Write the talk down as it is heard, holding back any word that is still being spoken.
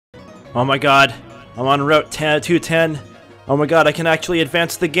Oh my god. I'm on Route 210. Oh my god, I can actually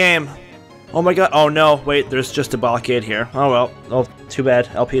advance the game. Oh my god. Oh no, wait, there's just a blockade here. Oh well. Oh, too bad.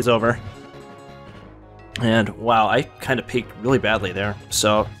 LP's over. And wow, I kind of peaked really badly there.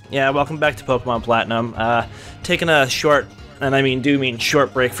 So, yeah, welcome back to Pokemon Platinum. Taking a short, and I do mean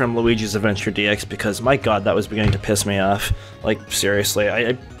short break from Luigi's Adventure DX because my god, that was beginning to piss me off. Like, seriously,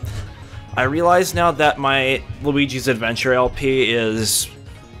 I realize now that my Luigi's Adventure LP is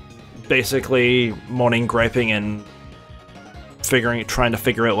basically moaning, griping, and trying to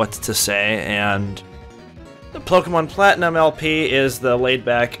figure out what to say, and the Pokemon Platinum LP is the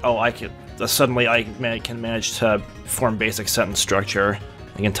laid-back, suddenly I can manage to form basic sentence structure.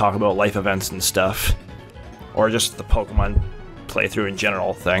 I can talk about life events and stuff, or just the Pokemon playthrough in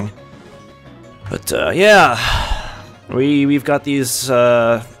general thing. But yeah, we've got these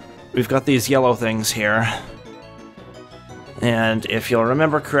yellow things here, and if you'll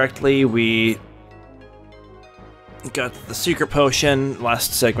remember correctly, we got the secret potion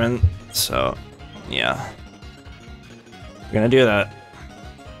last segment. So yeah, we're gonna do that.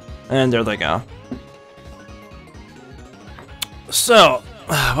 And there they go. So,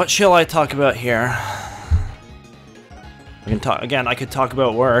 what shall I talk about here? I could talk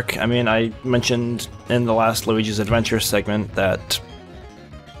about work. I mean, I mentioned in the last Luigi's Adventure segment that...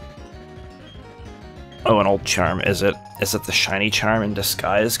 Oh, an old charm. Is it the shiny charm in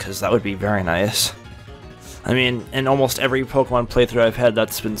disguise? Because that would be very nice. I mean, in almost every Pokemon playthrough I've had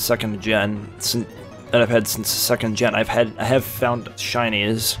that's been second gen, that I've had since second gen, I have found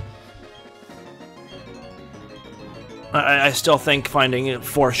shinies. I still think finding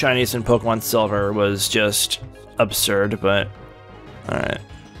 4 shinies in Pokemon Silver was just absurd, but alright.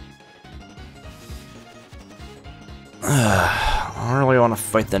 I don't really want to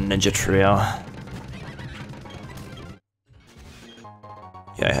fight the Ninja Trio.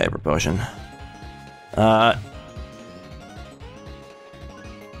 Yeah, Hyper Potion. Yeah,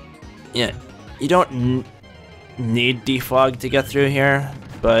 you don't need defog to get through here,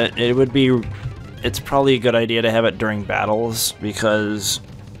 but it's probably a good idea to have it during battles, because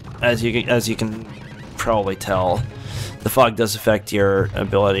as you can probably tell, the fog does affect your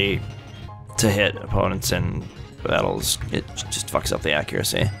ability to hit opponents in battles. It just fucks up the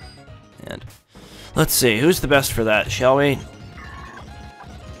accuracy. And let's see, who's the best for that, shall we?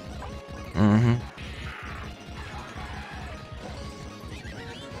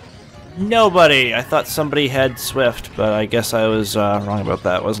 Nobody! I thought somebody had Swift, but I guess I was wrong about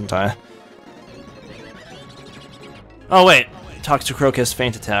that, wasn't I? Oh wait, Toxicroak has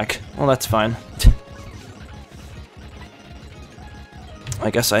Feint Attack. Well, that's fine. I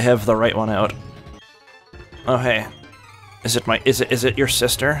guess I have the right one out. Oh hey, is it your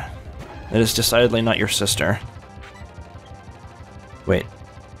sister? It is decidedly not your sister. Wait,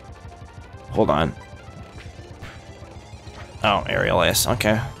 hold on. Oh, Aerial Ace.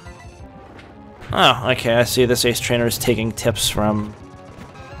 Okay. Oh, okay. I see this Ace Trainer is taking tips from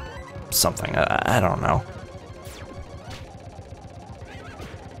something. I don't know.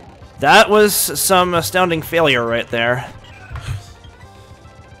 That was some astounding failure right there.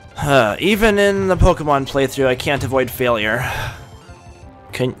 Even in the Pokemon playthrough, I can't avoid failure.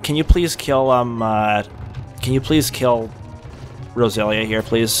 Can you please kill can you please kill Roselia here,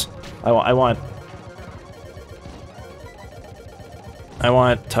 please? I want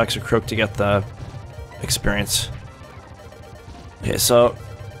Toxicroak to get the experience. Okay, so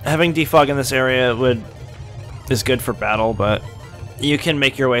having defog in this area is good for battle, but you can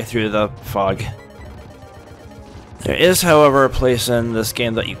make your way through the fog. There is, however, a place in this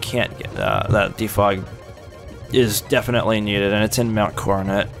game that you can't get that defog is definitely needed, and it's in Mount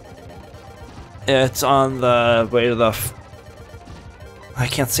Coronet. It's on the way to the I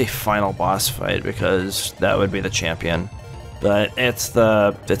can't say final boss fight because that would be the champion, but it's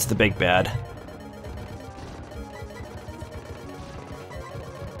the big bad.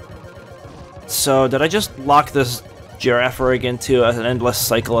 So did I just lock this Girafarig into an endless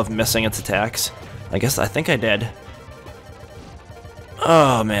cycle of missing its attacks? I think I did.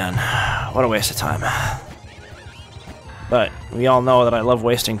 Oh man, what a waste of time. But we all know that I love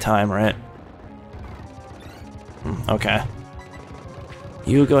wasting time, right? Okay.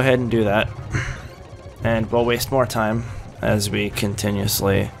 You go ahead and do that. And we'll waste more time as we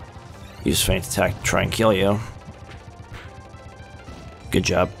continuously use Feint Attack to try and kill you. Good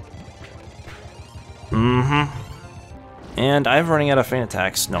job. And I'm running out of Feint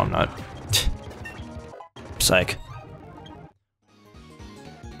Attacks. No, I'm not. Psych.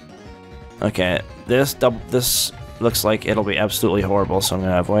 Okay, this looks like it'll be absolutely horrible, so I'm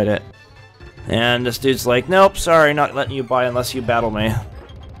gonna avoid it. And this dude's like, nope, sorry, not letting you by unless you battle me.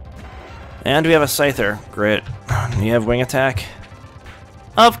 And we have a Scyther. Great. You have wing attack?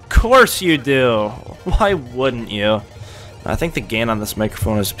 Of course you do! Why wouldn't you? I think the gain on this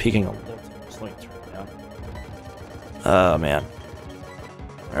microphone is peaking a little too much right now. Oh, man.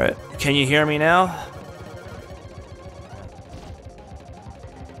 Alright. Can you hear me now?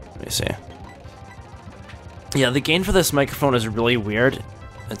 Let me see. Yeah, the gain for this microphone is really weird.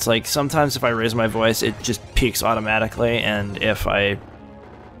 It's like, sometimes if I raise my voice, it just peaks automatically, and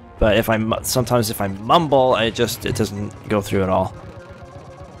sometimes if I mumble, it doesn't go through at all.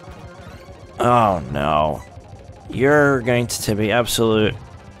 Oh no. You're going to be absolute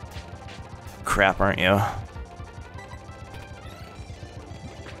crap, aren't you?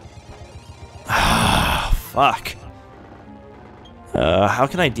 Ah, fuck. How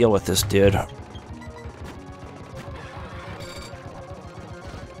can I deal with this dude?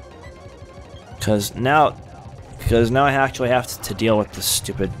 Because now I actually have to deal with this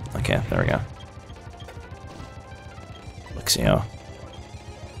stupid... Okay, there we go. Shouxiao.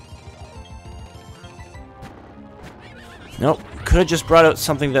 Nope, could have just brought out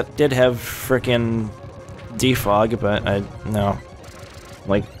something that did have frickin' defog, but no.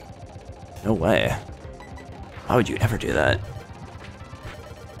 Like, no way. How would you ever do that?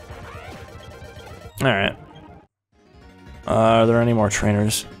 Alright. Are there any more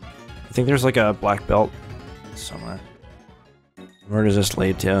trainers? I think there's like a black belt somewhere. Where does this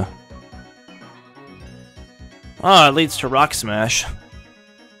lead to? Oh, it leads to Rock Smash.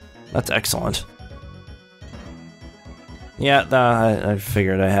 That's excellent. Yeah, I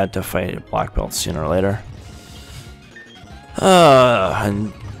figured I had to fight a black belt sooner or later.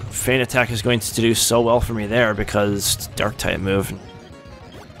 And Feint Attack is going to do so well for me there because it's Dark type move.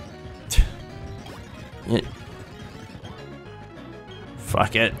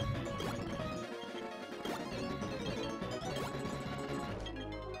 Fuck it.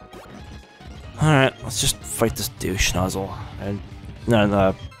 Alright, let's just fight this douche nozzle. I'm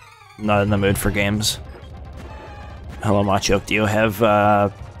not in the mood for games. Hello, Machoke. Do you have,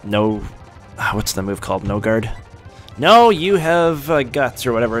 no... What's the move called? No guard? No, you have, guts,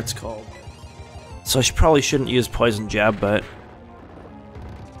 or whatever it's called. So I probably shouldn't use Poison Jab, but...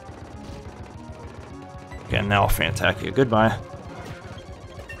 Okay, now I'll Feint Attack you. Goodbye.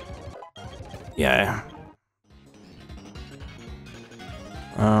 Yeah.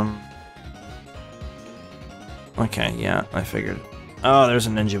 Okay, yeah, I figured. Oh, there's a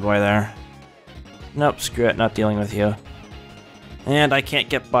Ninja Boy there. Nope, screw it, not dealing with you. And I can't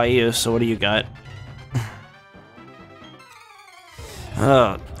get by you, so what do you got?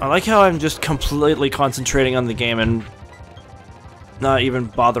 I like how I'm just completely concentrating on the game and not even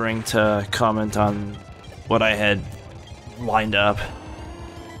bothering to comment on what I had lined up.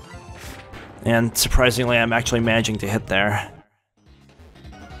 And surprisingly, I'm actually managing to hit there.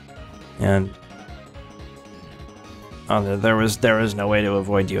 And... oh, there was no way to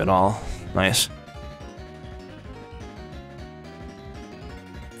avoid you at all. Nice.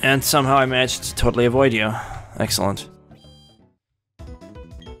 And somehow I managed to totally avoid you. Excellent.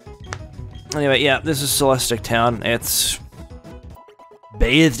 Anyway, yeah, this is Celestic Town. It's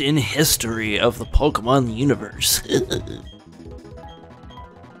bathed in history of the Pokemon universe.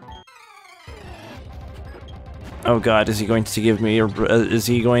 Oh god, is he going to give me a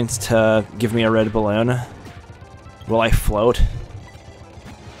red balloon? Will I float?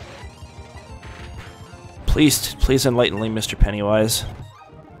 Please enlighten me, Mr. Pennywise.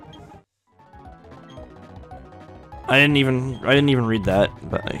 I didn't even read that,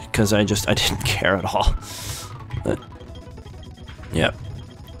 but because I didn't care at all. But, yep.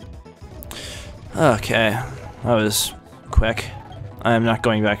 Okay, that was quick. I'm not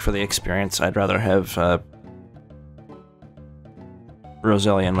going back for the experience. I'd rather have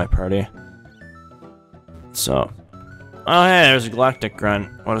Roselia in my party. So, oh hey, there's a Galactic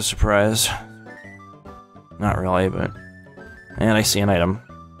Grunt. What a surprise. Not really, but... and I see an item.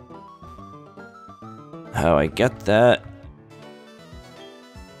 How I get that?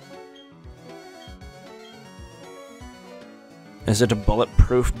 Is it a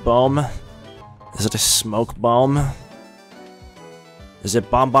bulletproof bomb? Is it a smoke bomb? Is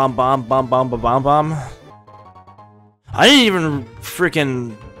it bomb bomb bomb bomb bomb bomb bomb bomb? I didn't even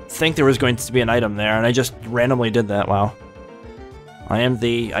freaking think there was going to be an item there, and I just randomly did that. Wow. I am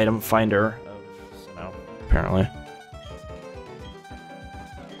the item finder of Sinnoh, apparently.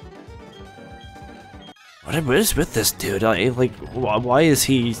 What is with this dude? Like, why is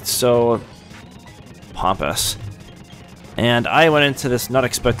he so pompous? And I went into this not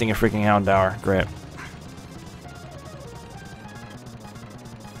expecting a freaking Houndour. Great.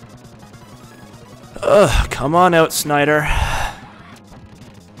 Ugh, come on out, Snyder.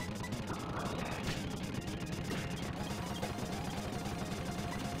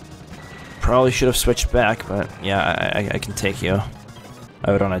 probably should have switched back, but yeah, I can take you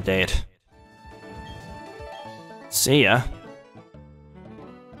out on a date. See ya.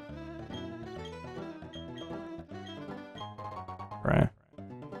 Right.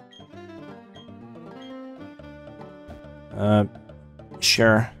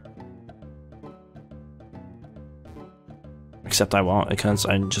 Sure. Except I won't, because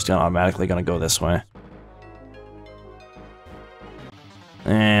I'm just automatically gonna go this way.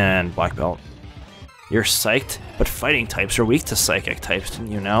 And black belt. You're psyched, but fighting types are weak to psychic types,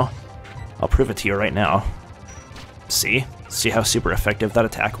 didn't you know? I'll prove it to you right now. See? See how super effective that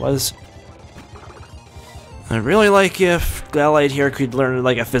attack was? I'd really like if Gallight here could learn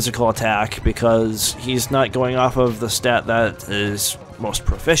like a physical attack, because he's not going off of the stat that is most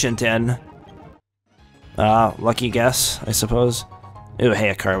proficient in. Lucky guess, I suppose. Ooh, hey,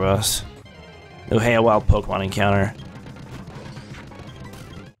 a Carbos. Ooh, hey, a wild Pokemon encounter.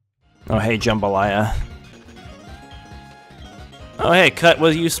 Oh, hey, Jambalaya. Oh, hey, Cut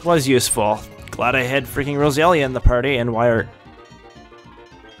was useful. Glad I had freaking Roselia in the party, and Wire.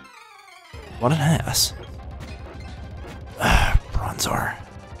 What an ass. Bronzor.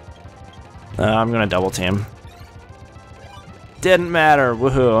 I'm gonna double team. Didn't matter,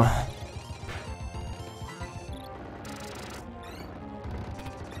 woohoo.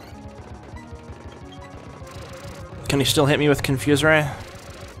 Can he still hit me with Confuse Ray?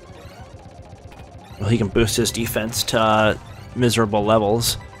 Well, he can boost his defense to miserable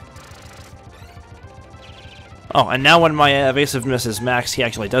levels. Oh, and now when my evasiveness is maxed, he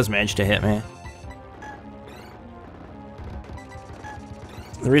actually does manage to hit me.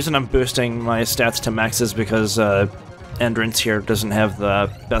 The reason I'm boosting my stats to max is because Endurance here doesn't have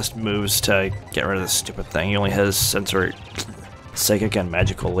the best moves to get rid of this stupid thing. He only has Sensory, Psychic, and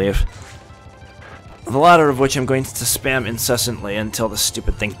Magical Leaf. The latter of which I'm going to spam incessantly until the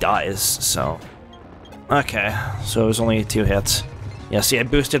stupid thing dies, so... Okay, so it was only 2 hits. Yeah, see, I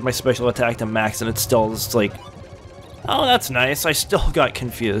boosted my special attack to max and it still is like... Oh, that's nice, I still got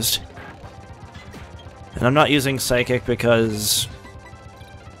confused. And I'm not using Psychic because...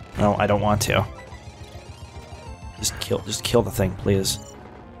 No, I don't want to. Just kill the thing, please.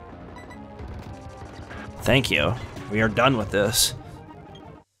 Thank you. We are done with this.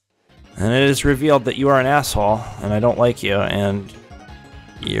 And it is revealed that you are an asshole, and I don't like you, and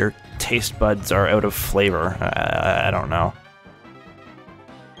your taste buds are out of flavor. I don't know.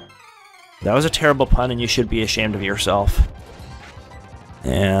 That was a terrible pun, and you should be ashamed of yourself.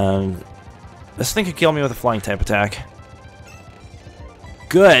 And this thing could kill me with a flying type attack.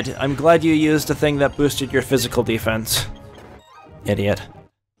 Good! I'm glad you used a thing that boosted your physical defense. Idiot.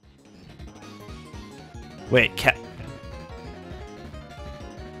 Wait,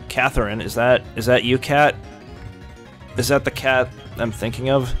 Catherine, is that you, Cat? Is that the cat I'm thinking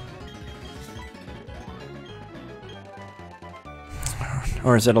of?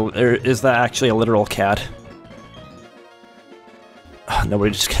 Or is that actually a literal cat?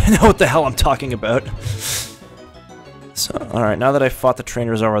 Nobody's gonna know what the hell I'm talking about. So, alright, now that I've fought the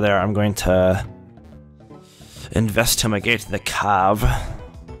trainers over there, I'm going to investigate the Cav,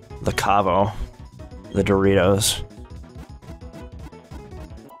 the Cavo, the Doritos,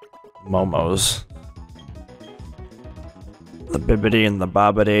 Momos, the Bibbidi and the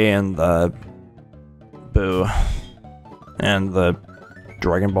Bobbidi and the Boo, and the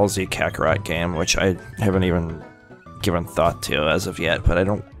Dragon Ball Z Kakarot game, which I haven't even given thought to as of yet, but I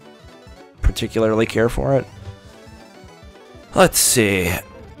don't particularly care for it. Let's see.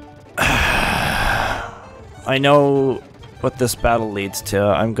 I know what this battle leads to.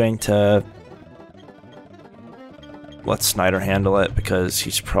 I'm going to let Snyder handle it because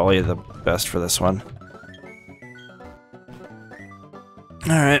he's probably the best for this one.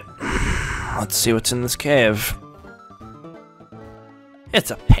 Alright. Let's see what's in this cave.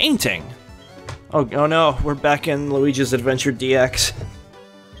 It's a painting! Oh no, we're back in Luigi's Adventure DX.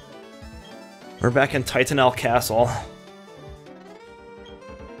 We're back in Titanel Castle.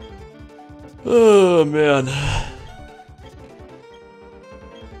 Oh, man.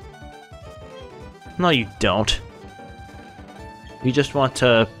 No, you don't. You just want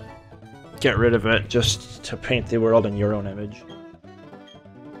to get rid of it just to paint the world in your own image.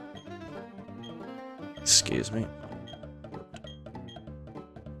 Excuse me.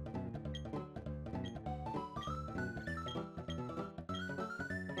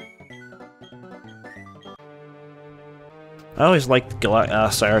 I always liked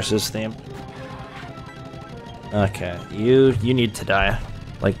Cyrus's theme. Okay, you need to die,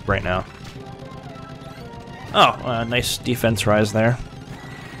 like right now. Oh, nice defense rise there.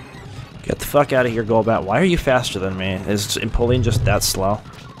 Get the fuck out of here, Golbat. Why are you faster than me? Is Empoleon just that slow?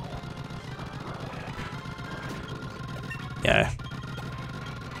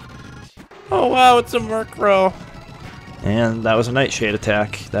 wow, it's a Murkrow! And that was a Nightshade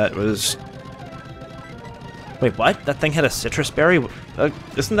attack. That was... Wait, what? That thing had a citrus berry?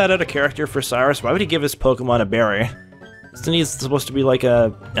 Isn't that out of character for Cyrus? Why would he give his Pokemon a berry? Isn't he supposed to be like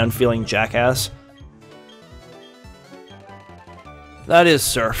a unfeeling jackass? That is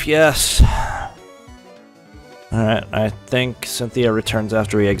Surf, yes. Alright, I think Cynthia returns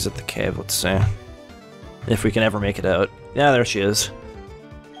after we exit the cave. Let's see. If we can ever make it out. Yeah, there she is.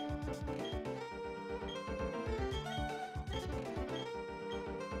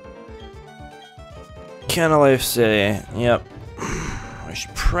 Canalife City. Yep. We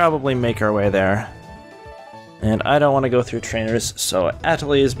should probably make our way there. And I don't want to go through trainers, so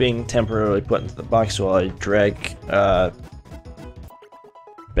Atali is being temporarily put into the box while I drag, Bat.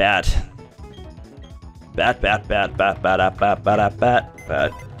 Bat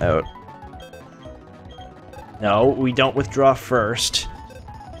out. No, we don't withdraw first.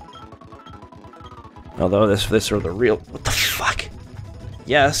 Although this are the real... What the fuck?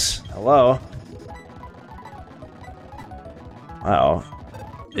 Yes, hello? Uh-oh.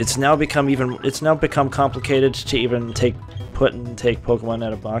 It's now become complicated to even take Pokemon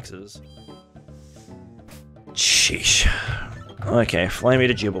out of boxes. Sheesh. Okay, fly me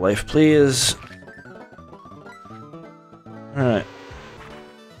to Jubilife, please. Alright.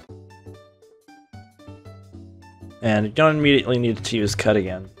 And you don't immediately need to use Cut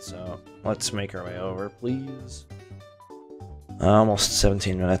again, so let's make our way over, please. Almost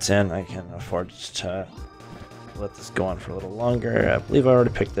 17 minutes in, I can afford to let this go on for a little longer. I believe I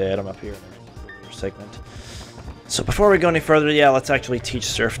already picked the item up here in the segment. So before we go any further, yeah, let's actually teach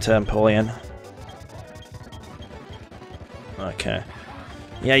Surf to Empoleon. Okay.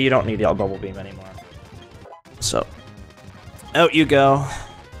 Yeah, you don't need Yellow Bubble Beam anymore. So, out you go.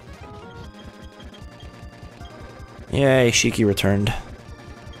 Yay, Shiki returned.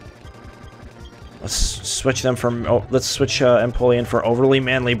 Let's switch them from... Oh, let's switch Empoleon for Overly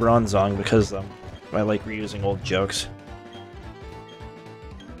Manly Bronzong because I like reusing old jokes.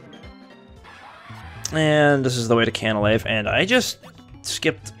 And this is the way to Canalave, and I just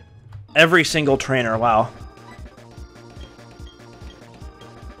skipped every single trainer, wow.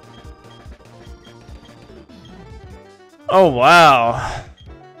 Oh, wow.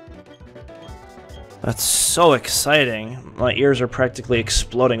 That's so exciting. My ears are practically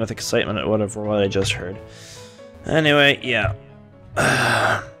exploding with excitement at what I just heard. Anyway, yeah.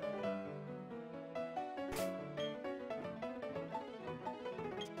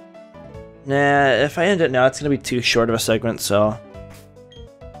 Nah, if I end it now, it's gonna be too short of a segment, so...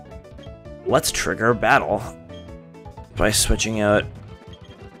 Let's trigger battle by switching out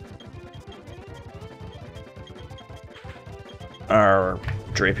our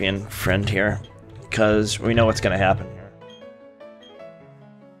Drapion friend here, because we know what's gonna happen here.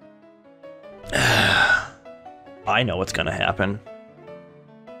 I know what's gonna happen.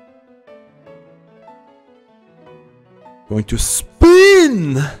 Going to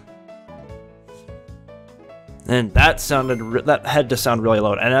spin! And that had to sound really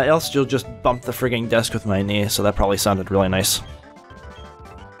loud, and else you'll just bump the frigging desk with my knee, so that probably sounded really nice.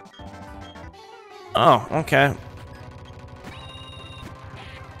 Oh, okay.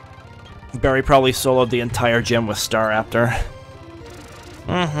 Barry probably soloed the entire gym with Staraptor.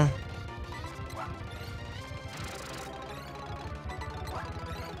 Mm-hmm.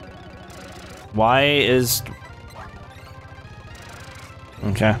 Why is...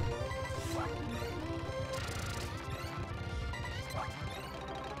 Okay.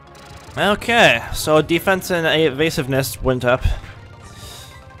 Okay, so defense and evasiveness went up.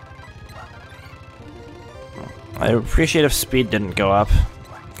 I appreciate if speed didn't go up,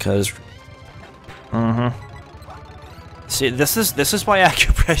 because... See, this is why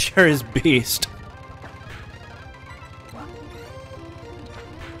acupressure is beast.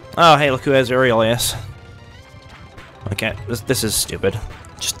 Oh, hey, look who has Aerial Ace. Okay, this is stupid.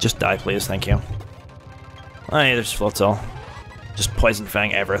 Just die, please, thank you. Oh, hey, there's Floatzel. Just Poison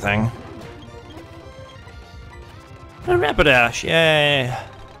Fang everything. A Rapidash, yay!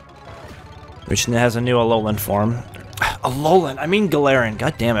 Which has a new Alolan form. Alolan, I mean Galarian,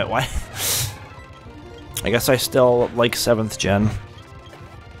 god damn it, why? I guess I still like 7th gen.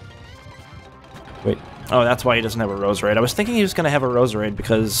 Wait, oh, that's why he doesn't have a Roserade. I was thinking he was gonna have a Roserade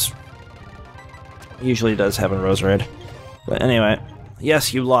because he usually does have a Roserade. But anyway,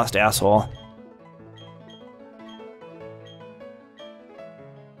 yes, you lost, asshole.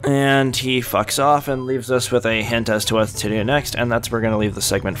 And he fucks off and leaves us with a hint as to what to do next, and that's where we're gonna leave the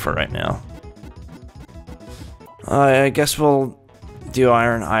segment for right now. I guess we'll do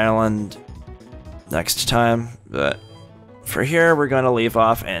Iron Island next time, but for here, we're going to leave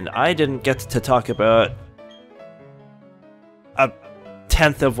off, and I didn't get to talk about a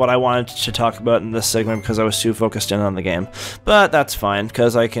tenth of what I wanted to talk about in this segment because I was too focused in on the game. But that's fine,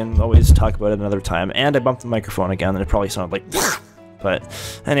 because I can always talk about it another time. And I bumped the microphone again, and it probably sounded like... But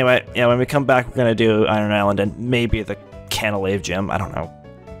anyway, yeah, when we come back, we're going to do Iron Island and maybe the Canalave Gym. I don't know.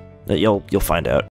 You'll find out.